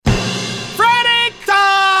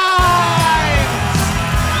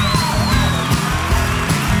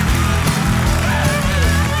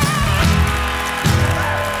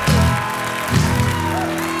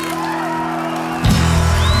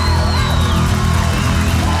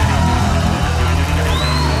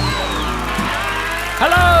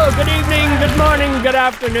good evening, good morning, good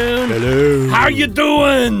afternoon. Hello. How you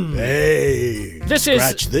doing? Hey. This is-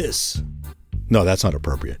 Scratch this. No, that's not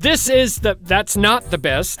appropriate. That's not the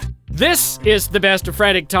best. This is the best of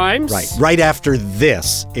Frantic Times. Right after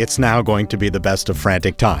this, it's now going to be the best of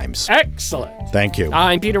Frantic Times. Excellent. Thank you.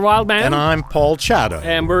 I'm Peter Wildman. And I'm Paul Chatham.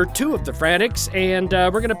 And we're two of the Frantics, and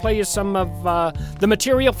we're going to play you some of the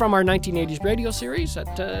material from our 1980s radio series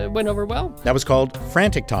that went over well. That was called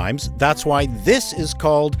Frantic Times. That's why this is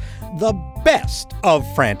called the best of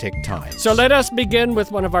Frantic Times. So let us begin with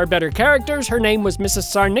one of our better characters. Her name was Mrs.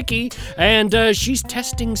 Sarnicki, and she's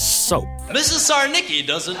testing soap. Mrs. Sarnicki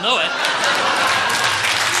doesn't know it.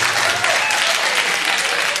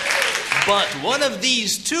 But one of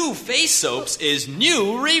these two face soaps is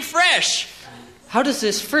new Refresh. How does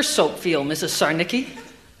this first soap feel, Mrs. Sarnicki?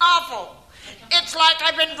 Awful. It's like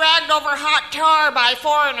I've been dragged over hot tar by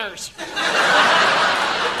foreigners.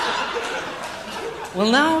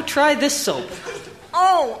 Well, now try this soap.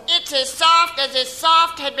 Oh, it's as soft as if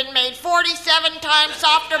soft had been made 47 times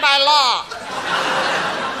softer by law.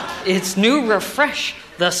 It's new Refresh,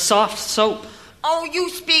 the soft soap. Oh, you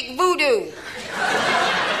speak voodoo.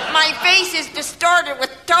 My face is distorted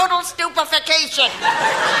with total stupefaction.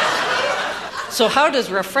 So how does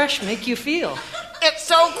Refresh make you feel? It's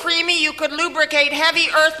so creamy you could lubricate heavy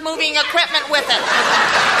earth-moving equipment with it.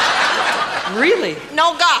 Really?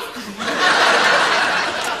 No guff.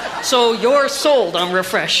 So you're sold on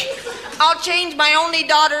Refresh. I'll change my only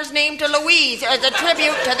daughter's name to Louise as a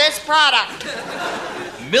tribute to this product.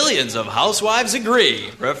 Millions of housewives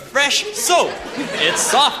agree. Refresh soap. It's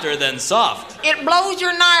softer than soft. It blows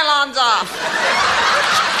your nylons off.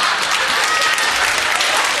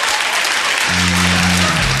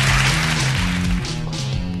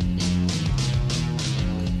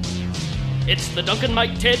 It's the Duncan,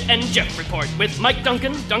 Mike, Ted, and Jeff report with Mike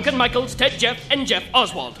Duncan, Duncan Michaels, Ted Jeff, and Jeff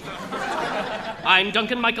Oswald. I'm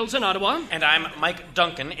Duncan Michaels in Ottawa. And I'm Mike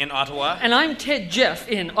Duncan in Ottawa. And I'm Ted Jeff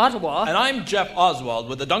in Ottawa. And I'm Jeff Oswald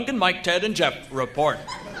with the Duncan, Mike, Ted, and Jeff report.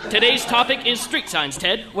 Today's topic is street signs,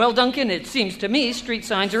 Ted. Well, Duncan, it seems to me street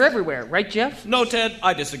signs are everywhere, right, Jeff? No, Ted,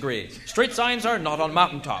 I disagree. Street signs are not on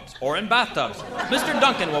mountaintops or in bathtubs. Mr.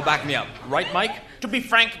 Duncan will back me up. Right, Mike? To be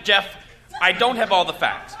frank, Jeff, I don't have all the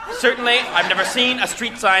facts. Certainly, I've never seen a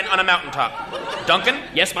street sign on a mountaintop. Duncan?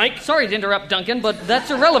 Yes, Mike? Sorry to interrupt, Duncan, but that's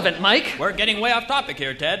irrelevant, Mike. We're getting way off topic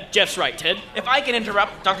here, Ted. Jeff's right, Ted. If I can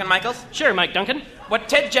interrupt, Duncan Michaels? Sure, Mike Duncan. What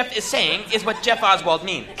Ted Jeff is saying is what Jeff Oswald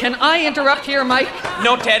means. Can I interrupt here, Mike?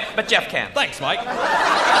 No, Ted, but Jeff can. Thanks, Mike.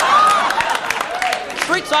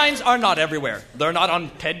 Street signs are not everywhere. They're not on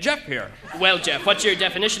Ted Jeff here. Well, Jeff, what's your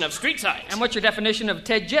definition of street signs? And what's your definition of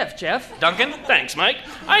Ted Jeff, Jeff? Duncan? Thanks, Mike.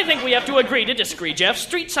 I think we have to agree to disagree, Jeff.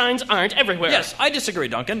 Street signs aren't everywhere. Yes, I disagree,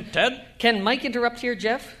 Duncan. Ted? Can Mike interrupt here,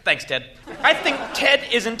 Jeff? Thanks, Ted. I think Ted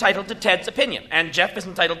is entitled to Ted's opinion, and Jeff is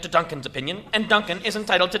entitled to Duncan's opinion, and Duncan is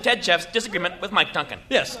entitled to Ted Jeff's disagreement with Mike Duncan.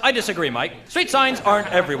 Yes, I disagree, Mike. Street signs aren't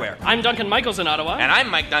everywhere. I'm Duncan Michaels in Ottawa. And I'm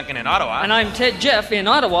Mike Duncan in Ottawa. And I'm Ted Jeff in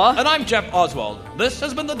Ottawa. And I'm Jeff Oswald. This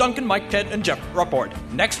has been the Duncan, Mike, Ted, and Jeff report.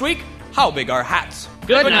 Next week, how big are hats?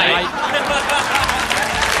 Good night.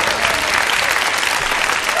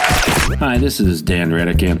 Hi, this is Dan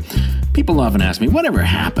Reddick, and people often ask me, whatever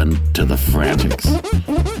happened to the Frantics?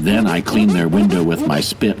 Then I clean their window with my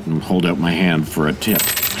spit and hold out my hand for a tip.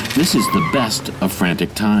 This is the best of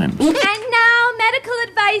Frantic Times. And now, medical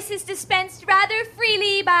advice is dispensed rather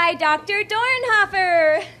freely by Dr.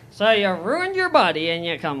 Dornhofer. So you ruined your body and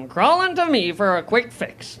you come crawling to me for a quick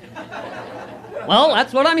fix. Well,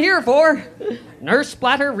 that's what I'm here for. Nurse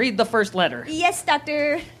Splatter, read the first letter. Yes,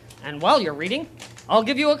 Doctor. And while you're reading, I'll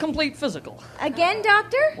give you a complete physical. Again,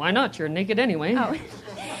 Doctor? Why not? You're naked anyway. Oh.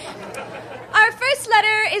 Our first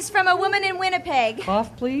letter is from a woman in Winnipeg.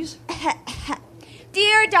 Cough, please.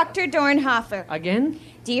 Dear Dr. Dornhofer. Again?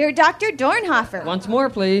 Dear Dr. Dornhofer. Once more,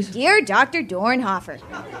 please. Dear Dr. Dornhofer.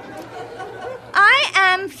 I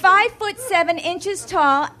am 5'7"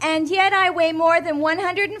 tall, and yet I weigh more than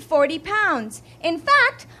 140 pounds. In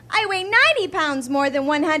fact, I weigh 90 pounds more than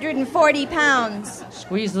 140 pounds.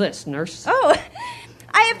 Squeeze this, nurse. Oh,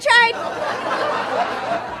 I have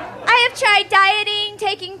tried dieting,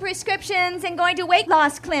 taking prescriptions, and going to weight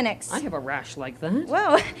loss clinics. I have a rash like that.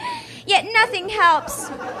 Whoa, yet nothing helps.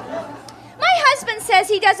 My husband says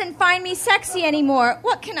he doesn't find me sexy anymore.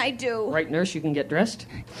 What can I do? Right, nurse, you can get dressed.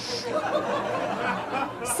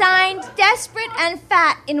 Signed, Desperate and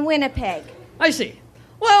Fat in Winnipeg. I see.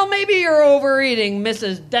 Well, maybe you're overeating,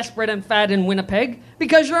 Mrs. Desperate and Fat in Winnipeg,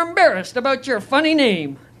 because you're embarrassed about your funny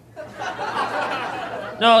name.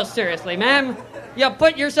 No, seriously, ma'am. You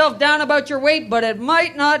put yourself down about your weight, but it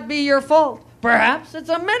might not be your fault. Perhaps it's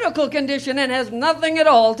a medical condition and has nothing at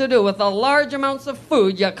all to do with the large amounts of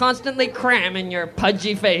food you constantly cram in your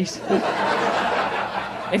pudgy face.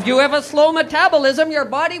 If you have a slow metabolism, your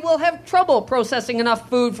body will have trouble processing enough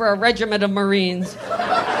food for a regiment of Marines.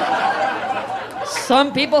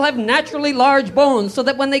 Some people have naturally large bones so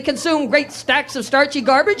that when they consume great stacks of starchy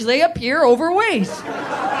garbage, they appear overweight.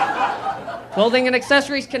 Clothing and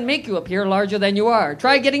accessories can make you appear larger than you are.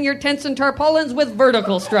 Try getting your tents and tarpaulins with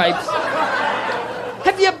vertical stripes.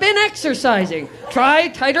 Have you been exercising? Try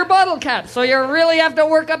tighter bottle caps so you really have to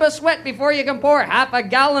work up a sweat before you can pour half a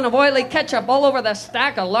gallon of oily ketchup all over the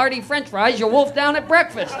stack of lardy french fries you wolfed down at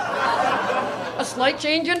breakfast. A slight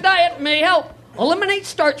change in diet may help. Eliminate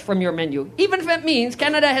starch from your menu, even if it means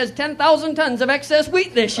Canada has 10,000 tons of excess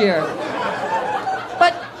wheat this year.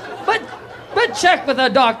 But check with a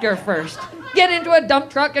doctor first. Get into a dump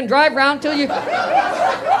truck and drive around till you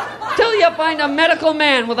find a medical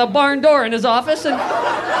man with a barn door in his office, and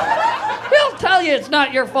he'll tell you it's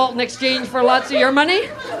not your fault in exchange for lots of your money.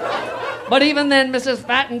 But even then, Mrs.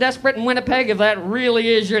 Fat and Desperate in Winnipeg, if that really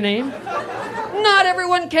is your name, not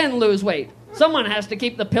everyone can lose weight. Someone has to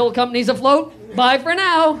keep the pill companies afloat. Bye for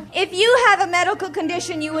now. If you have a medical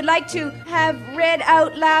condition you would like to have read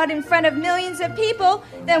out loud in front of millions of people,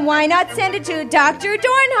 then why not send it to Dr.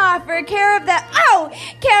 Dornhofer, care of the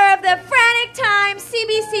Frantic Times,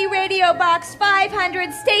 CBC Radio Box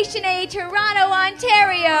 500, Station A, Toronto,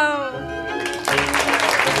 Ontario.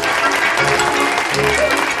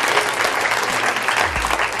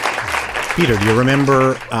 Peter, do you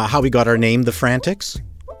remember how we got our name, The Frantics?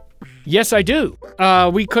 Yes, I do.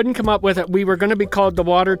 We couldn't come up with it. We were going to be called the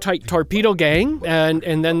Watertight Torpedo Gang,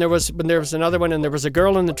 and then there was another one, and there was a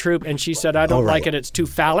girl in the troupe, and she said, I don't like it, it's too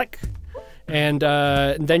phallic. And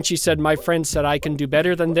then she said, my friend said I can do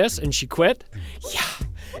better than this, and she quit. Yeah.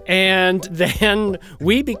 And then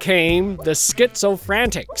we became the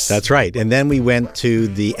Schizofrantics. That's right. And then we went to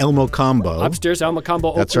the Elmo Combo. Upstairs Elmo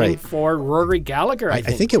Combo opening for Rory Gallagher, I think.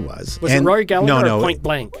 I think it was. Was it Rory Gallagher or Point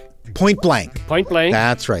Blank? Point Blank. Point Blank.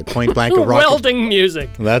 That's right. Point Blank. Welding music.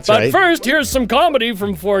 That's right. But first, here's some comedy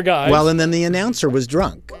from four guys. Well, and then the announcer was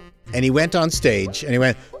drunk. And he went on stage and he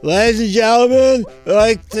went, ladies and gentlemen, I'd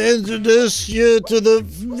like to introduce you to the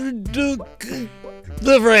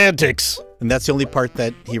Frantics. And that's the only part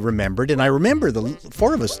that he remembered. And I remember the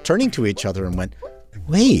four of us turning to each other and went,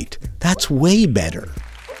 wait, that's way better.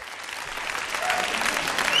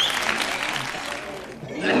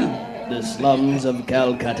 The slums of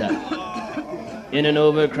Calcutta. In an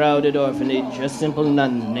overcrowded orphanage, a simple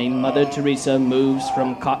nun named Mother Teresa moves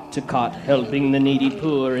from cot to cot, helping the needy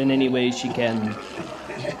poor in any way she can.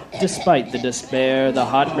 Despite the despair, the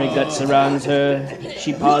heartbreak that surrounds her,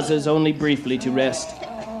 she pauses only briefly to rest.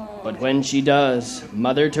 But when she does,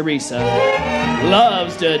 Mother Teresa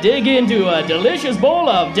loves to dig into a delicious bowl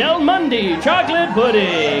of Del Monte chocolate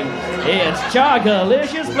pudding. Its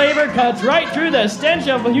chocolicious flavor cuts right through the stench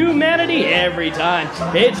of humanity every time.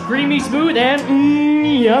 It's creamy, smooth, and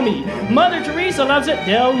yummy. Mother Teresa loves it.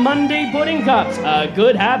 Del Monte pudding cups, a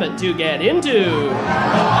good habit to get into.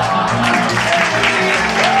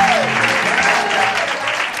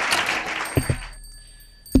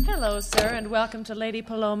 Hello, sir, and welcome to Lady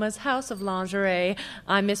Paloma's House of Lingerie.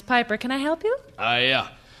 I'm Miss Piper. Can I help you? Yeah.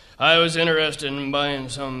 I was interested in buying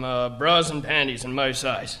some bras and panties in my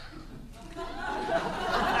size.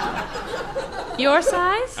 Your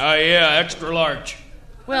size? Yeah, extra large.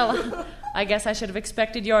 Well, I guess I should have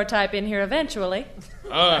expected your type in here eventually.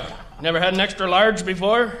 Never had an extra large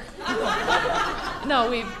before?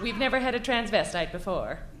 No, we've never had a transvestite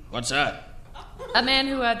before. What's that? A man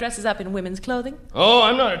who dresses up in women's clothing? Oh,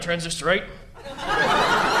 I'm not a transvestite.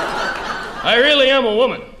 I really am a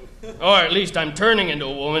woman. Or at least I'm turning into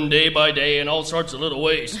a woman day by day in all sorts of little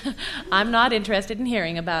ways. I'm not interested in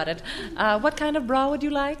hearing about it. What kind of bra would you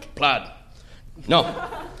like? Plaid. No,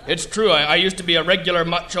 it's true. I used to be a regular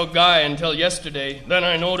macho guy until yesterday. Then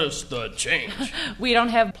I noticed the change. We don't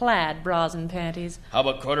have plaid bras and panties. How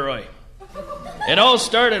about corduroy? It all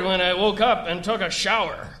started when I woke up and took a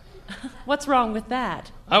shower. What's wrong with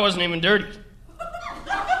that? I wasn't even dirty.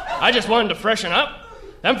 I just wanted to freshen up.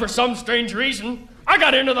 Then for some strange reason, I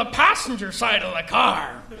got into the passenger side of the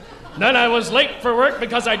car. Then I was late for work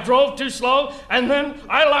because I drove too slow, and then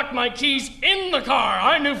I locked my keys in the car.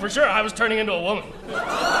 I knew for sure I was turning into a woman.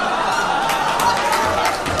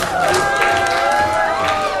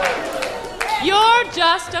 You're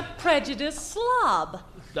just a prejudiced slob.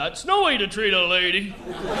 That's no way to treat a lady.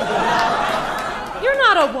 You're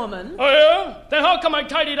not a woman. Oh, yeah? Then how come I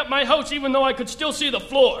tidied up my house even though I could still see the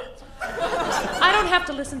floor? I don't have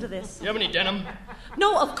to listen to this. You have any denim?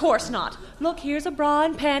 No, of course not. Look, here's a bra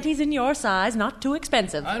and panties in your size, not too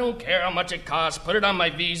expensive. I don't care how much it costs. Put it on my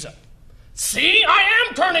visa. See, I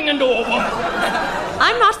am turning into a woman.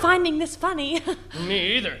 I'm not finding this funny.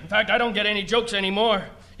 Me either. In fact, I don't get any jokes anymore,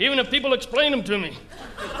 even if people explain them to me.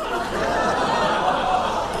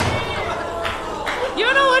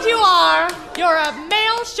 You know what you are? You're a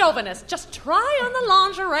male chauvinist. Just try on the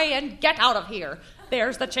lingerie and get out of here.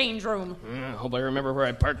 There's the change room. I hope I remember where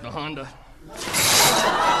I parked the Honda.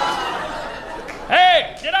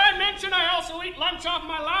 Hey, did I mention I also eat lunch off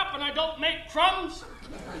my lap and I don't make crumbs?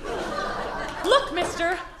 Look,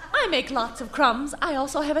 mister, I make lots of crumbs. I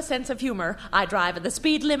also have a sense of humor. I drive at the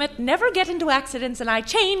speed limit, never get into accidents, and I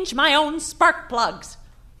change my own spark plugs.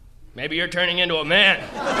 Maybe you're turning into a man.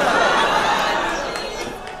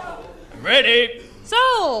 I'm ready.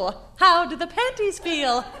 So, how do the panties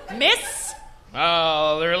feel, miss?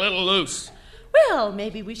 Oh, they're a little loose. Well,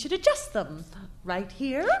 maybe we should adjust them. Right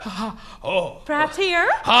here? Oh. Perhaps here?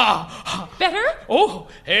 Better? Oh,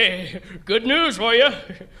 hey, good news for you.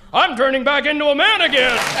 I'm turning back into a man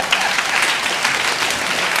again.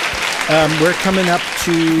 We're coming up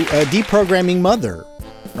to Deprogramming Mother,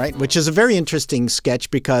 right? Which is a very interesting sketch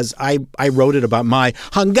because I wrote it about my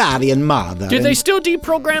Hungarian mother. Do they still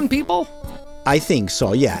deprogram people? I think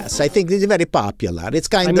so, yes. I think it's very popular. It's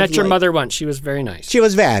kind of I met your like, mother once. She was very nice. She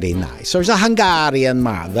was very nice. So she's a Hungarian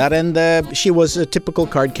mother, and she was a typical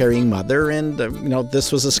card-carrying mother, and,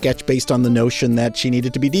 this was a sketch based on the notion that she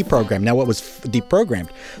needed to be deprogrammed. Now, what was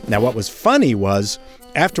deprogrammed? Now, what was funny was,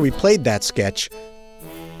 after we played that sketch,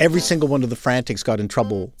 every single one of the Frantics got in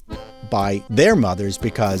trouble by their mothers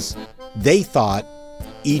because they thought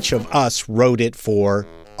each of us wrote it for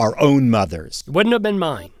our own mothers. Wouldn't have been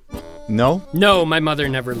mine. No? No, my mother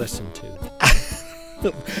never listened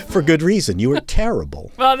to. For good reason. You were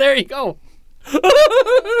terrible. Well, there you go.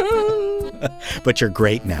 But you're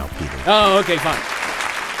great now, Peter. Oh, okay, fine.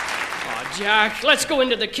 Oh, Jack, let's go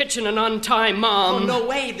into the kitchen and untie Mom. Oh, no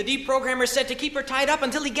way. The deprogrammer said to keep her tied up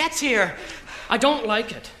until he gets here. I don't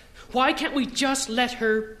like it. Why can't we just let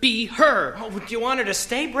her be her? Oh, do you want her to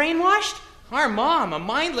stay brainwashed? Our mom, a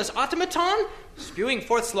mindless automaton? Spewing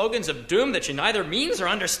forth slogans of doom that she neither means or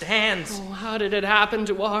understands. Oh, how did it happen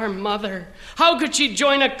to our mother? How could she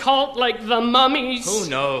join a cult like the Mummies? Who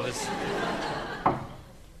knows?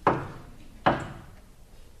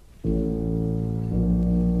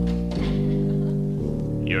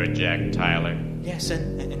 You're Jack Tyler? Yes,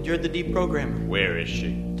 and you're the deprogrammer. Where is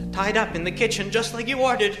she? Tied up in the kitchen, just like you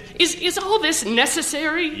ordered. Is all this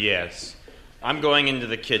necessary? Yes. I'm going into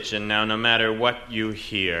the kitchen now. No matter what you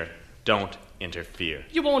hear, don't interfere.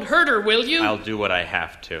 You won't hurt her, will you? I'll do what I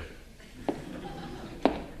have to.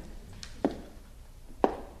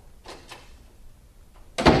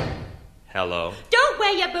 Hello? Don't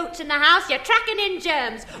wear your boots in the house. You're tracking in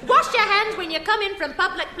germs. Wash your hands when you come in from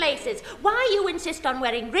public places. Why you insist on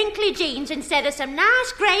wearing wrinkly jeans instead of some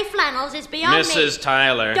nice grey flannels is beyond me. Mrs.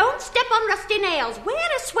 Tyler. Don't step on rusty nails. Wear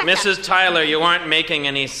a sweater. Mrs. Tyler, you aren't making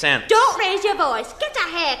any sense. Don't raise your voice. Get a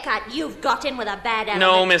haircut. You've got in with a bad element.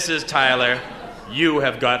 No, Mrs. Tyler. You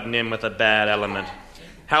have gotten in with a bad element.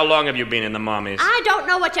 How long have you been in the Mommies? I don't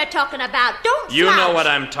know what you're talking about. Don't You slouch. know what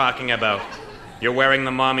I'm talking about. You're wearing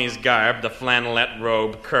the Mommy's garb, the flannelette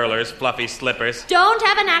robe, curlers, fluffy slippers. Don't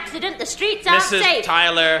have an accident. The streets aren't Mrs. safe.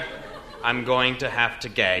 Tyler, I'm going to have to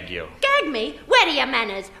gag you. Gag me? Where are your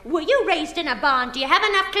manners? Were you raised in a barn? Do you have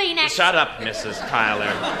enough Kleenex? Shut up, Mrs.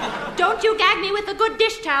 Tyler. Don't you gag me with a good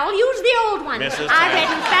dish towel. Use the old one. Mrs. I read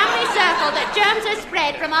in Family Circle that germs are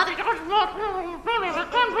spread from other...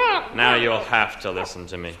 Now you'll have to listen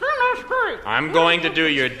to me. I'm going to do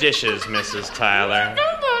your dishes, Mrs. Tyler.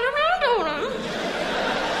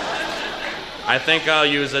 I think I'll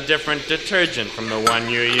use a different detergent from the one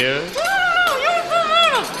you use.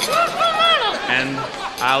 And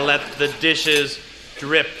I'll let the dishes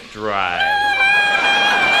drip dry.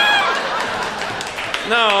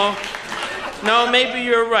 No, maybe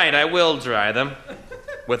you're right. I will dry them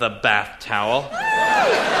with a bath towel.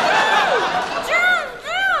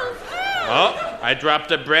 Oh, I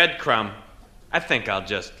dropped a breadcrumb. I think I'll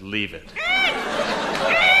just leave it.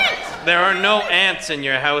 There are no ants in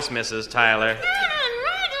your house, Mrs. Tyler.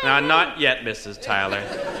 Now, not yet, Mrs. Tyler.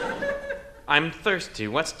 I'm thirsty.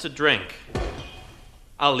 What's to drink?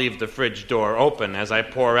 I'll leave the fridge door open as I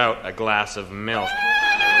pour out a glass of milk.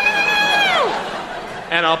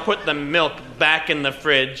 And I'll put the milk back in the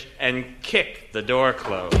fridge and kick the door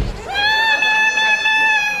closed.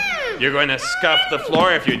 You're going to scuff the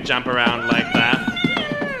floor if you jump around like that.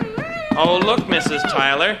 Oh, look, Mrs.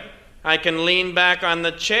 Tyler. I can lean back on the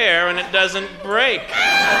chair and it doesn't break.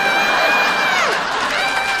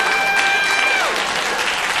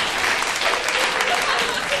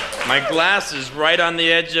 My glass is right on the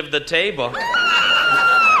edge of the table.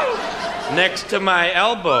 Next to my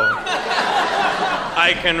elbow.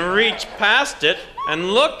 I can reach past it,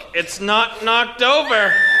 and look, it's not knocked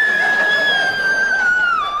over.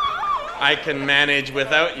 I can manage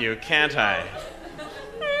without you, can't I?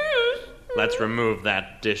 Let's remove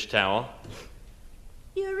that dish towel.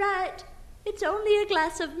 You're right. It's only a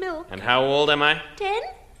glass of milk. And how old am I? 10?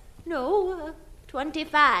 No,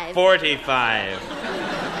 25. 45.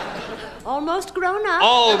 Almost grown up.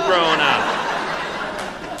 All grown up.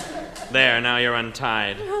 There, now you're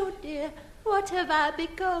untied. Oh, dear. What have I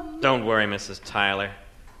become? Don't worry, Mrs. Tyler.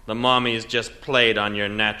 The mommy's just played on your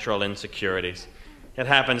natural insecurities. It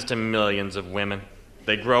happens to millions of women.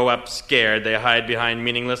 They grow up scared. They hide behind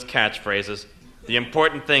meaningless catchphrases. The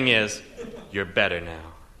important thing is, you're better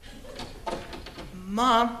now.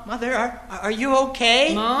 Mom, Mother, are you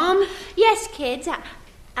okay? Mom? Yes, kids.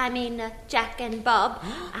 I mean, Jack and Bob.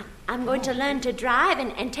 I'm going to learn to drive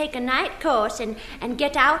and take a night course and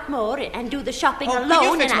get out more and do the shopping alone.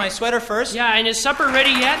 Can you fix my sweater first? Yeah, and is supper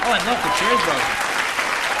ready yet? Oh, and look, the chair's broken.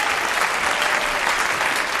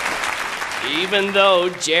 Even though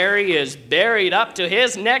Jerry is buried up to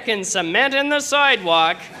his neck in cement in the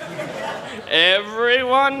sidewalk,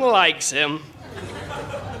 everyone likes him.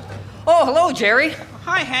 Oh, hello, Jerry.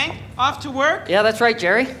 Hi, Hank. Off to work? Yeah, that's right,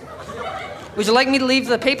 Jerry. Would you like me to leave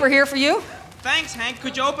the paper here for you? Thanks, Hank.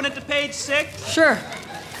 Could you open it to page 6? Sure.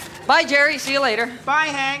 Bye, Jerry. See you later. Bye,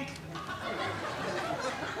 Hank.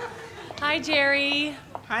 Hi, Jerry.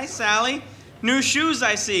 Hi, Sally. New shoes,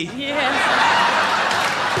 I see. Yes.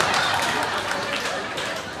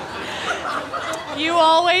 You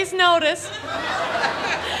always notice.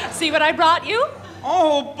 See what I brought you?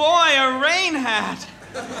 Oh, boy, a rain hat.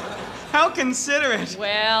 How considerate.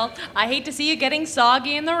 Well, I hate to see you getting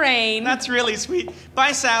soggy in the rain. That's really sweet.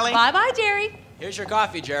 Bye, Sally. Bye-bye, Jerry. Here's your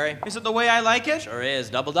coffee, Jerry. Is it the way I like it? Sure is.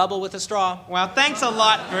 Double-double with a straw. Well, thanks a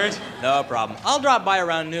lot, Bert. No problem. I'll drop by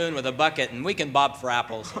around noon with a bucket, and we can bob for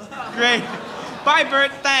apples. Great. Bye,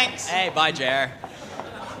 Bert. Thanks. Hey, bye, Jer.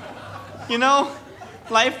 You know,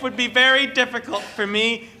 life would be very difficult for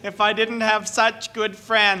me if I didn't have such good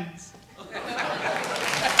friends.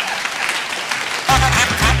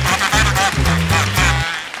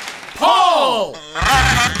 Paul!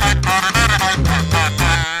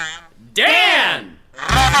 Dan!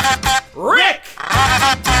 Rick!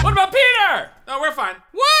 What about Peter? No, we're fine.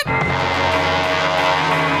 What?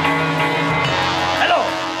 Hello,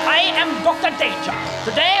 I am Dr. Danger.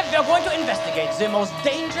 Today we are going to investigate the most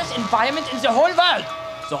dangerous environment in the whole world,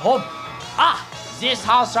 the home. This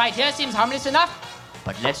house right here seems harmless enough,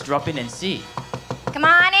 but let's drop in and see. Come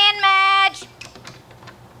on in, Madge.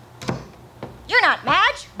 You're not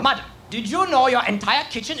Madge. Madam, did you know your entire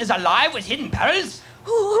kitchen is alive with hidden perils?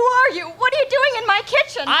 Who are you? What are you doing in my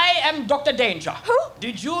kitchen? I am Dr. Danger. Who?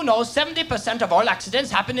 Did you know 70% of all accidents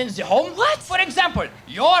happen in the home? What? For example,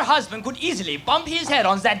 your husband could easily bump his head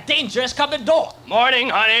on that dangerous cupboard door. Morning,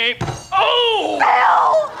 honey. Oh!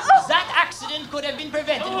 Bill! That accident could have been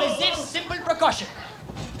prevented with this simple precaution.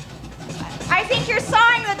 I think you're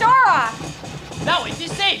sawing the door off. Now it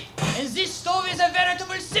is safe, and this stove is a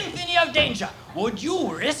veritable symphony of danger. Would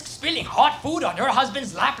you risk spilling hot food on your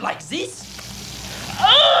husband's lap like this? Bill!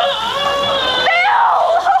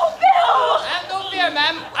 Oh, Bill! Have no fear,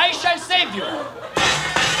 ma'am. I shall save you.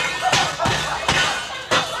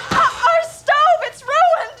 Our stove, it's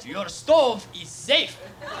ruined! Your stove is safe.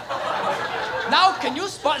 Now, can you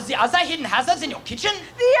spot the other hidden hazards in your kitchen?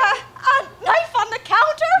 The, knife on the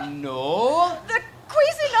counter? No. The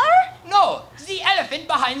Cuisinart? No, the elephant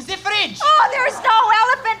behind the fridge. Oh, there's no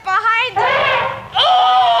elephant behind it!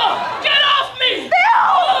 Oh! Get off me!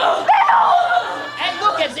 Bill! Bill! And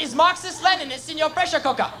look at these Marxist-Leninists in your pressure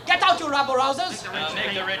cooker. Get out, you rabble-rousers.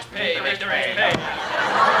 Make the rich pay. Make the rich pay.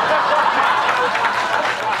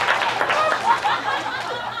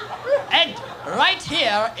 And right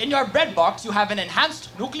here in your bread box, you have an enhanced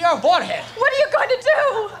nuclear warhead. What are you going to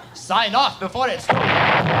do? Sign off before it's...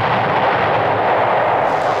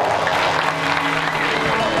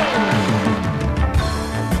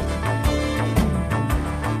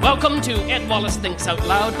 Welcome to Ed Wallace Thinks Out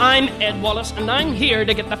Loud. I'm Ed Wallace, and I'm here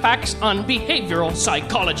to get the facts on behavioral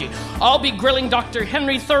psychology. I'll be grilling Dr.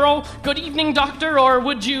 Henry Thoreau. Good evening, doctor, or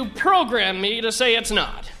would you program me to say it's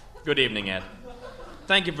not? Good evening, Ed.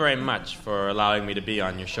 Thank you very much for allowing me to be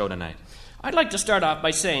on your show tonight. I'd like to start off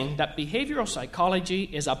by saying that behavioral psychology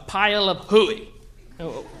is a pile of hooey.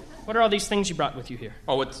 Oh, what are all these things you brought with you here?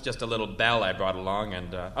 Oh, it's just a little bell I brought along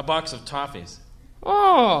and a box of toffees.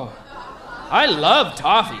 Oh, I love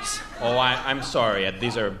toffees. Oh, I'm sorry, Ed.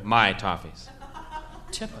 These are my toffees.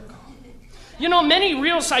 Typical. You know, many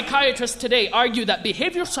real psychiatrists today argue that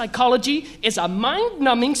behavioral psychology is a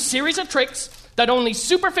mind-numbing series of tricks that only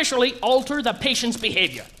superficially alter the patient's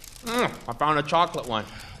behavior. I found a chocolate one.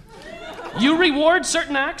 You reward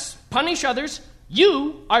certain acts, punish others.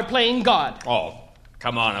 You are playing God. Oh,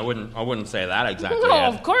 come on, I wouldn't say that exactly. No,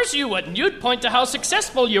 Ed. of course you wouldn't. You'd point to how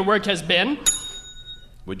successful your work has been.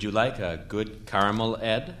 Would you like a good caramel,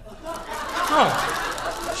 Ed?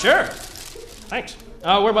 Oh, sure. Thanks.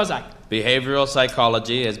 Where was I? Behavioral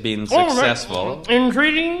psychology has been successful in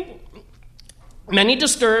treating many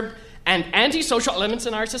disturbed and antisocial elements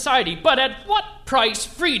in our society. But at what price?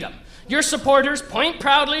 Freedom. Your supporters point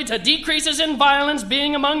proudly to decreases in violence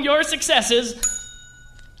being among your successes.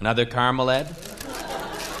 Another caramel, Ed?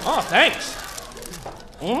 Oh, thanks.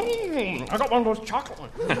 I got one of those chocolate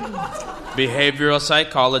ones. Behavioral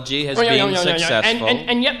psychology has been successful.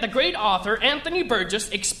 And yet the great author Anthony Burgess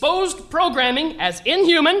exposed programming as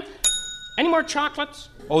inhuman. Any more chocolates?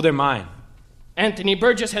 Oh, they're mine. Anthony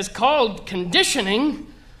Burgess has called conditioning,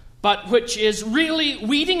 but which is really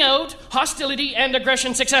weeding out hostility and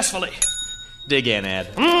aggression successfully. Dig in, Ed.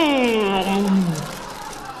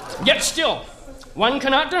 Yet still, one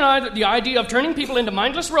cannot deny that the idea of turning people into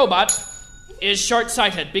mindless robots is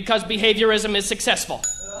short-sighted because behaviorism is successful.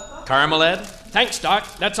 Caramel, Ed? Thanks, Doc.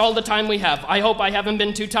 That's all the time we have. I hope I haven't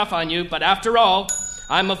been too tough on you, but after all,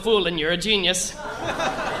 I'm a fool and you're a genius.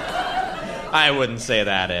 I wouldn't say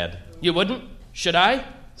that, Ed. You wouldn't? Should I?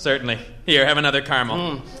 Certainly. Here, have another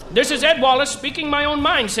caramel. This is Ed Wallace speaking my own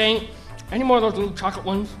mind, saying, any more of those little chocolate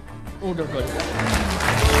ones? Oh, they're good.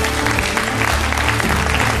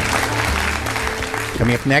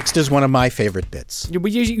 Coming up next is one of my favorite bits.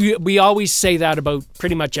 We always say that about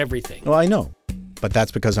pretty much everything. Well, I know, but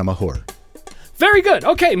that's because I'm a whore. Very good.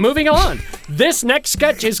 Okay, moving on. This next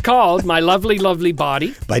sketch is called My Lovely, Lovely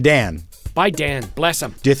Body. By Dan. By Dan. Bless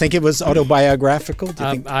him. Do you think it was autobiographical?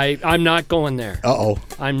 I'm not going there. Uh-oh.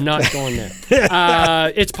 I'm not going there.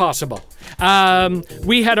 It's possible.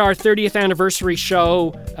 We had our 30th anniversary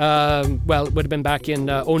show, it would have been back in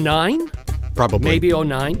 09. Probably. Maybe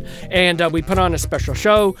 09. And we put on a special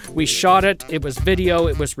show. We shot it. It was video.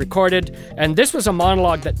 It was recorded. And this was a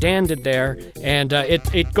monologue that Dan did there. And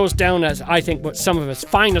it goes down as, I think, some of his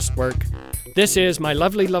finest work. This is My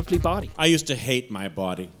Lovely, Lovely Body. I used to hate my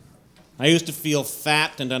body. I used to feel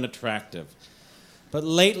fat and unattractive. But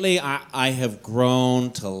lately, I have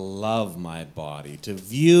grown to love my body, to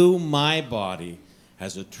view my body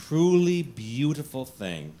as a truly beautiful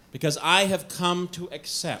thing. Because I have come to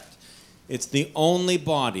accept it's the only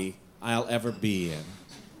body I'll ever be in.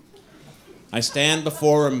 I stand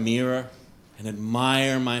before a mirror and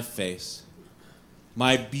admire my face.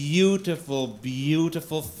 My beautiful,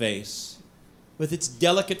 beautiful face, with its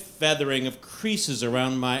delicate feathering of creases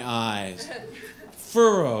around my eyes,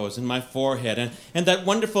 furrows in my forehead, and that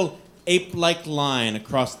wonderful ape-like line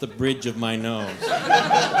across the bridge of my nose.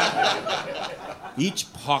 Each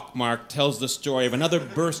pockmark tells the story of another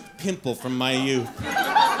burst pimple from my youth.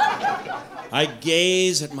 I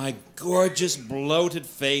gaze at my gorgeous, bloated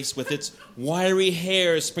face with its wiry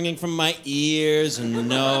hair springing from my ears and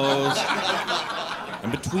nose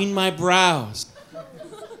and between my brows.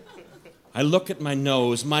 I look at my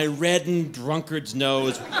nose, my reddened drunkard's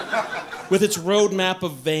nose with its roadmap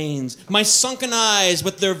of veins, my sunken eyes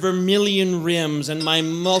with their vermilion rims and my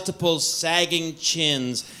multiple sagging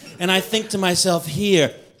chins, and I think to myself,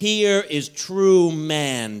 here is true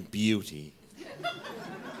man beauty.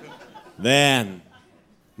 Then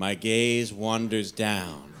my gaze wanders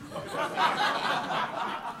down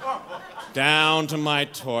to my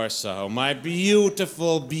torso, my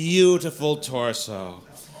beautiful, beautiful torso,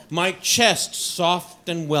 my chest soft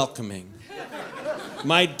and welcoming,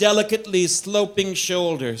 my delicately sloping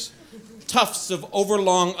shoulders, tufts of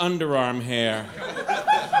overlong underarm hair,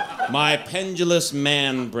 my pendulous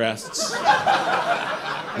man breasts,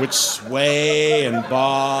 which sway and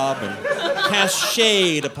bob and cast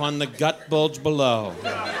shade upon the gut bulge below.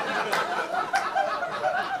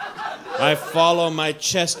 I follow my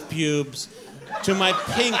chest pubes to my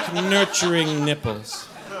pink, nurturing nipples.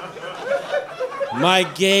 My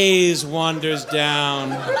gaze wanders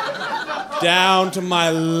down to my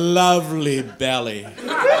lovely belly,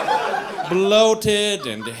 bloated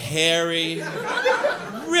and hairy,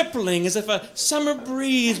 rippling as if a summer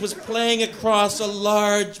breeze was playing across a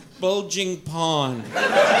large, bulging pond.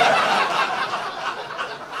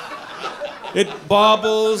 It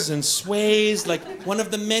bobbles and sways like one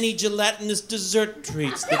of the many gelatinous dessert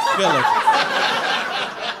treats that fill it.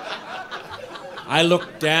 I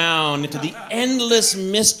look down into the endless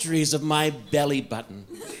mysteries of my belly button,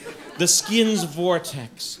 the skin's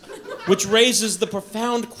vortex, Which raises the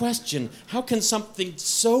profound question, how can something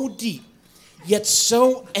so deep, yet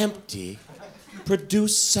so empty,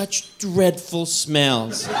 produce such dreadful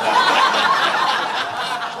smells?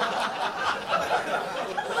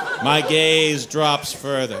 My gaze drops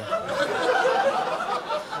further.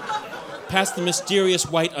 Past the mysterious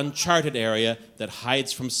white uncharted area that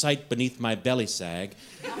hides from sight beneath my belly sag,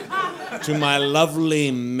 to my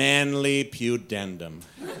lovely manly pudendum.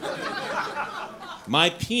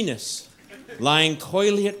 My penis lying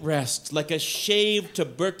coyly at rest like a shaved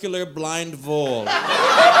tubercular blind vole.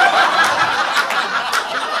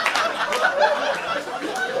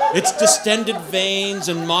 Its distended veins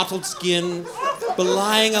and mottled skin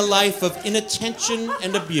belying a life of inattention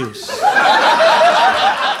and abuse.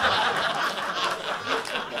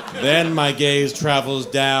 Then my gaze travels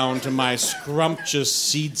down to my scrumptious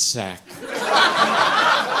seed sack.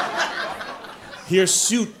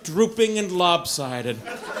 Hirsute drooping and lopsided,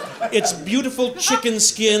 its beautiful chicken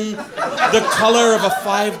skin the color of a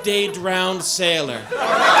 5-day drowned sailor.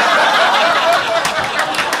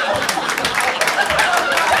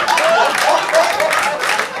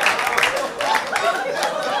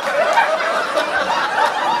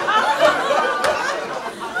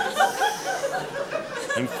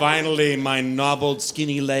 And finally, my knobbled,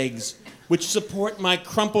 skinny legs, which support my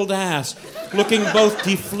crumpled ass, looking both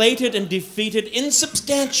deflated and defeated,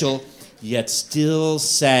 insubstantial, yet still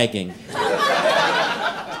sagging.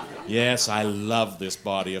 Yes, I love this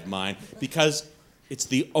body of mine because it's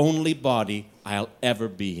the only body I'll ever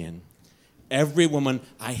be in. Every woman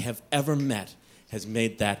I have ever met has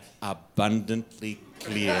made that abundantly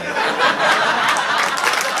clear.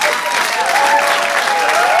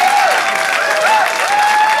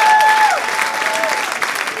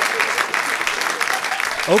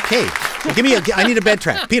 Okay. Well, I need a bed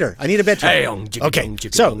track. Peter, I need a bed track. Okay.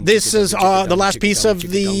 So this is the last piece of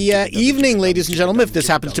the evening, ladies and gentlemen. If this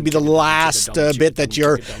happens to be the last bit that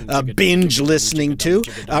you're binge listening to,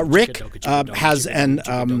 Rick has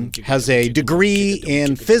a degree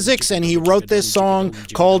in physics, and he wrote this song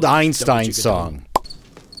called Einstein's Song.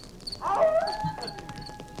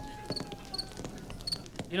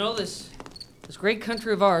 You know, this great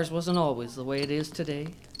country of ours wasn't always the way it is today.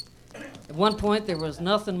 At one point, there was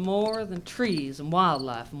nothing more than trees and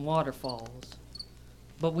wildlife and waterfalls.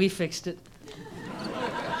 But we fixed it.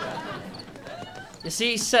 You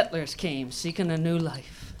see, settlers came seeking a new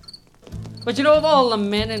life. But you know, of all the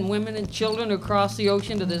men and women and children who crossed the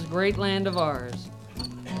ocean to this great land of ours,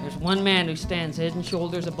 there's one man who stands head and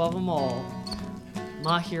shoulders above them all.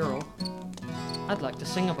 My hero. I'd like to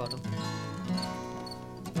sing about him.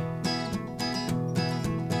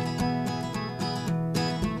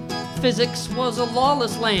 Physics was a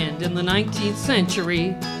lawless land in the 19th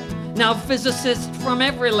century. Now physicists from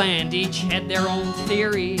every land each had their own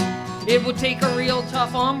theory. It would take a real tough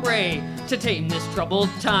hombre to tame this troubled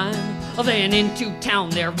time. Then into town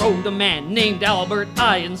there rode a man named Albert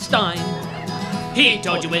Einstein. He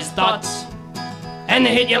told you his thoughts, and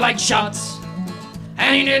they hit you like shots,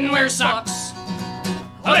 and he didn't wear socks.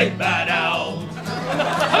 Hey, bad owl.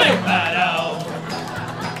 Hey, bad owl.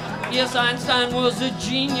 Yes, Einstein was a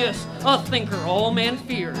genius, a thinker all men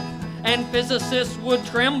feared, and physicists would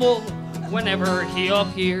tremble whenever he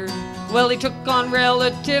appeared. Well, he took on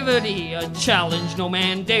relativity, a challenge no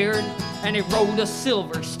man dared, and he rode a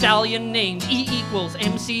silver stallion named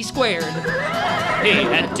E=mc squared. He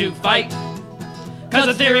had to fight, 'cause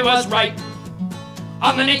the theory was right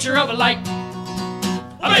on the nature of a light.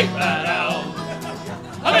 A big bad owl,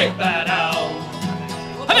 a big bad owl,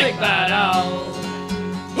 a big bad owl.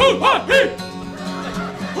 Hoo-ha-hee!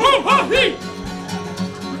 Hoo-ha-hee!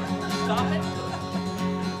 Stop it.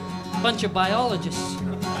 Bunch of biologists.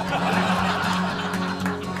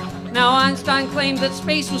 Now, Einstein claimed that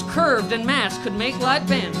space was curved and mass could make light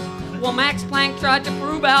bend. Well, Max Planck tried to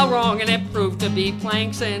prove Al wrong, and it proved to be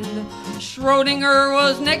Planck's end. Schrödinger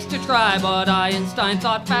was next to try, but Einstein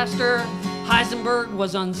thought faster. Heisenberg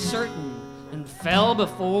was uncertain and fell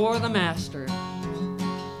before the master.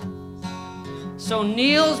 So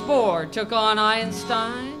Niels Bohr took on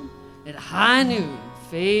Einstein at high noon,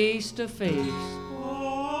 face to face.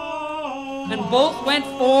 And both went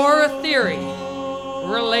for a theory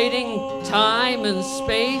relating time and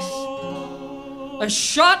space. A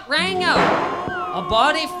shot rang out, a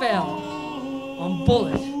body fell, a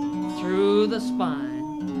bullet through the spine.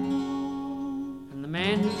 And the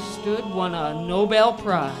man who stood won a Nobel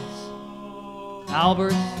Prize,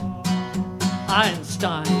 Albert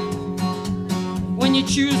Einstein. When you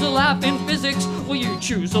choose a life in physics, well, you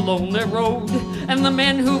choose a lonely road. And the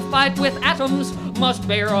men who fight with atoms must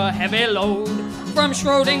bear a heavy load. From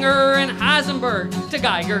Schrodinger and Heisenberg to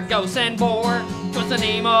Geiger, Gauss, and Bohr, 'twas the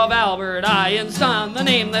name of Albert Einstein, the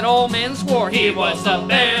name that all men swore. He was the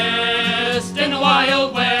best in the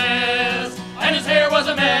Wild West, and his hair was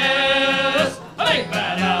a mess. A big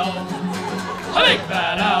bad owl, a big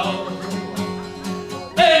bad owl,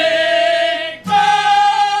 big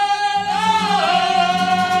bad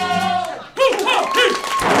owl. Woo-hoo-hoo.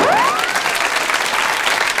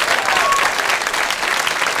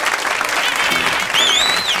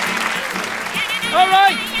 All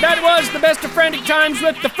right, that was the best of Frantic Times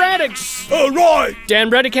with the Frantics. All right.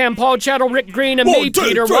 Dan Redicam, Paul Chattle, Rick Green, and me, 1, 2,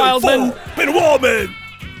 Peter 3, Wildman. 4. Peter Wildman.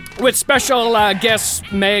 With special guests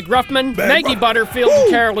Meg Ruffman, Maggie Butterfield, and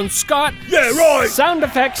Carolyn Scott. Yeah, right. Sound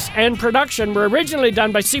effects and production were originally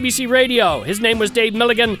done by CBC Radio. His name was Dave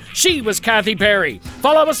Milligan. She was Kathy Perry.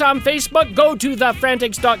 Follow us on Facebook. Go to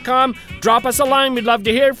thefrantics.com. Drop us a line. We'd love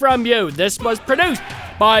to hear from you. This was produced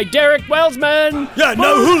by Derek Welsman. Yeah,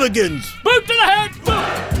 no hooligans. Boot to the head.